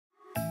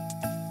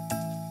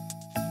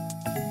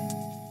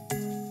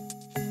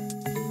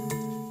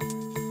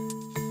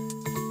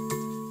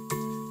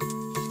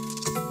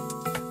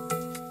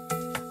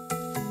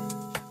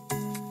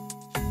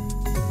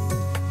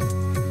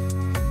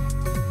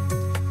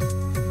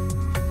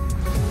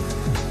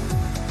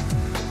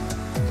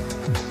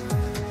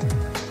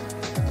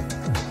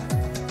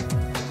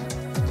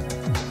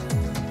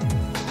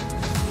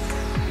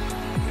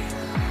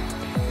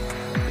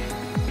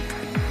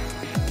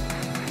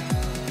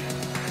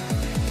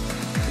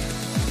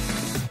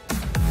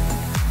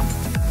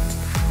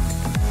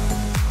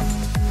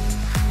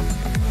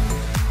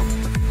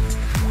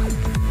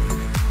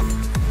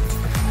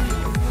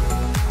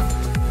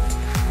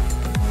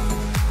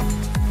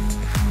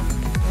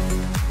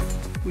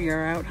We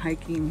are out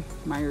hiking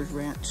Meyer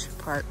Ranch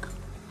Park.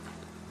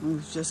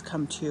 We've just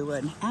come to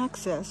an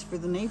access for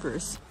the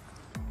neighbors.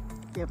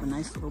 We have a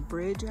nice little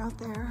bridge out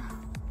there.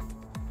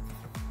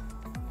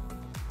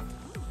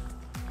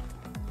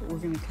 But we're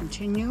going to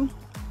continue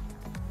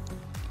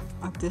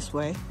up this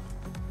way.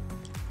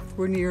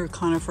 We're near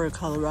Conifer,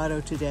 Colorado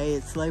today.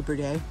 It's Labor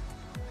Day.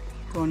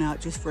 Going out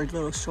just for a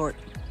little short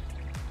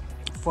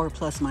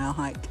 4+ mile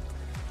hike.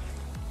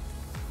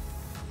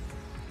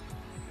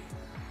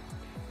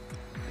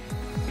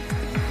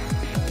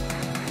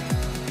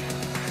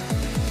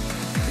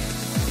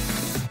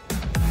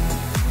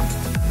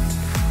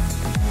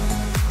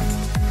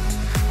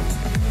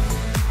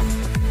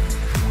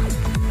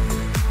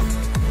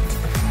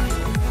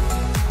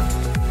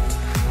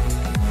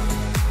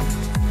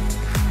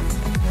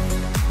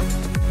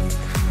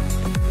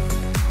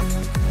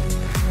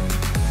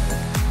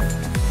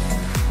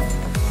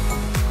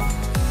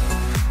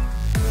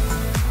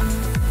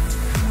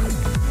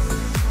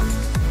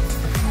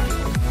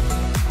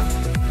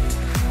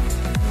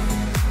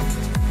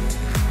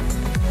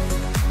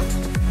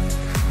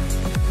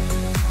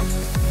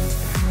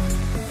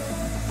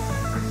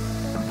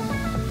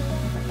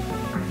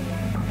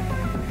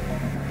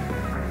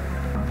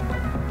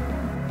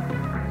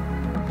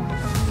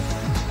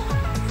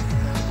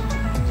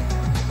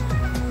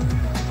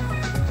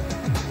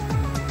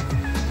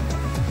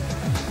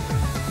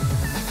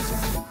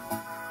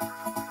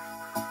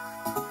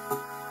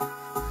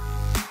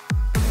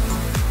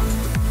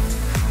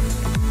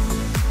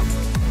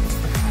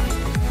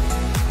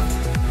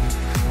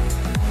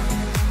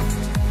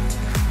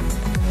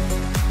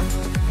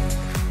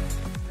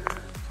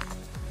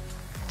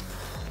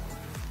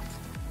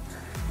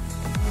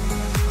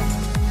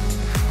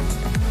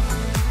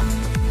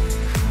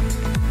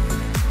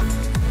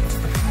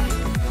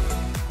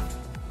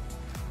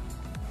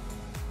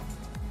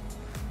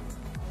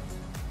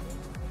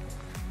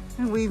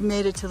 And we've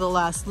made it to the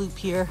last loop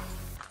here.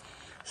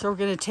 So we're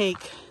gonna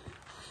take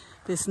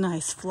this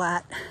nice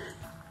flat.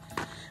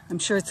 I'm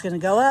sure it's gonna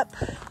go up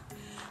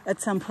at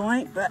some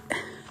point, but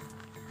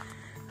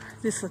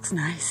this looks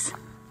nice.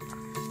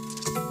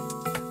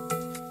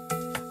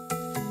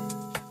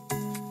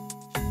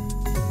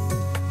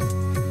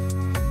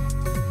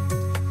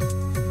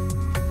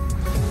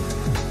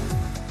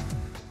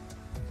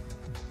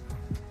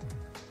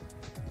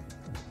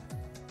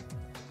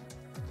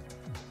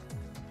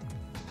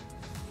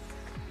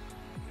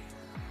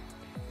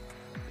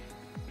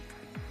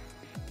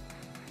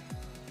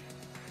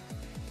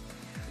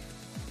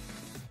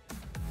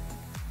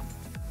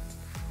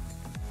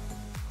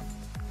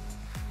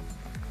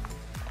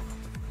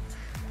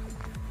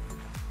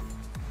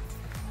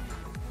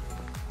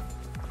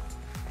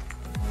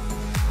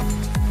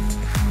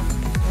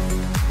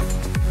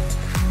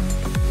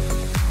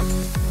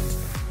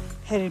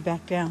 Headed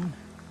back down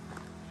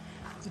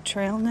the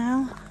trail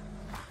now.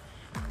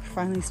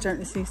 Finally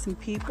starting to see some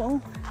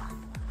people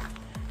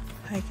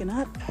hiking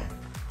up.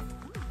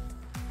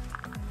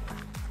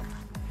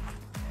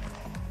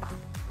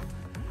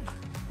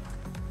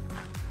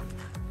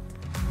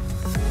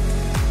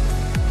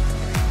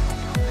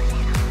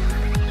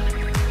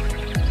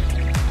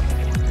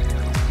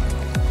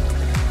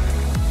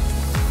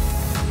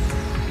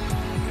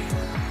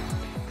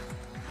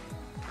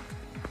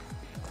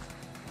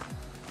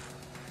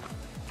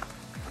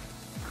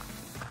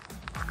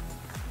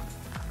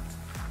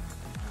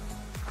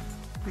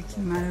 We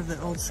came out of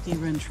the old ski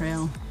run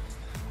trail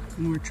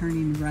and we're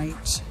turning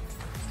right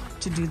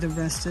to do the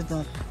rest of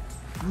the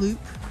loop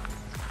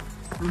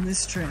on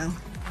this trail.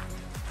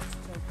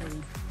 So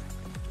pretty.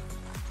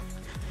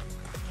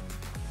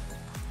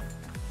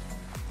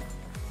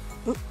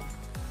 Oop.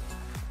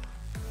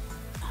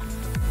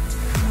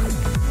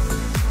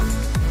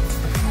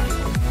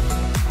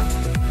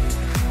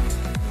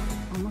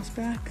 Almost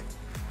back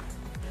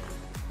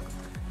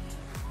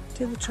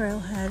to the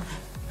trailhead.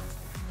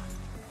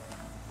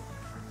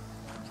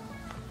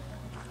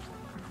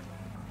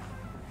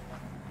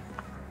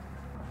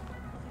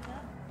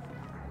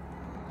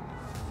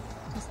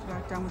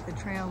 About done with the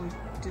trail. We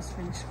just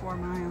finished 4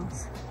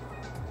 miles.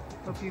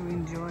 Hope you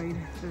enjoyed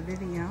the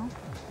video.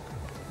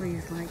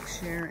 Please like,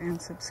 share,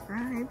 and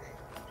subscribe.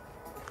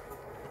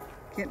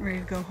 Getting ready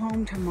to go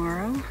home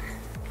tomorrow.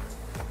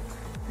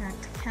 Back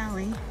to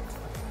Cali.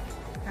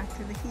 Back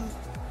to the heat.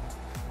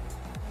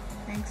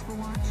 Thanks for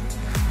watching.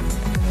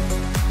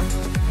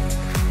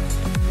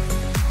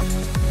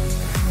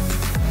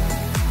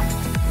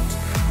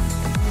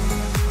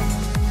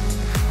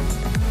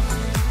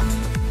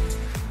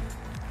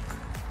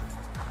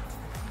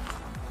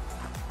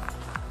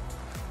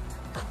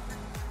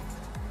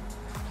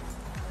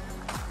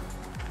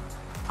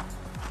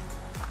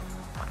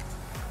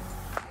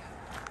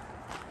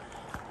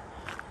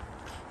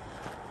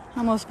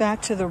 Almost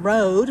back to the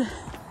road.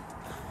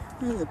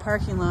 Look at the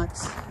parking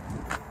lots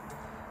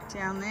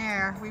down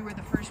there. We were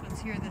the first ones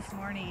here this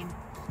morning,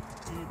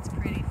 and it's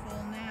pretty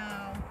full now.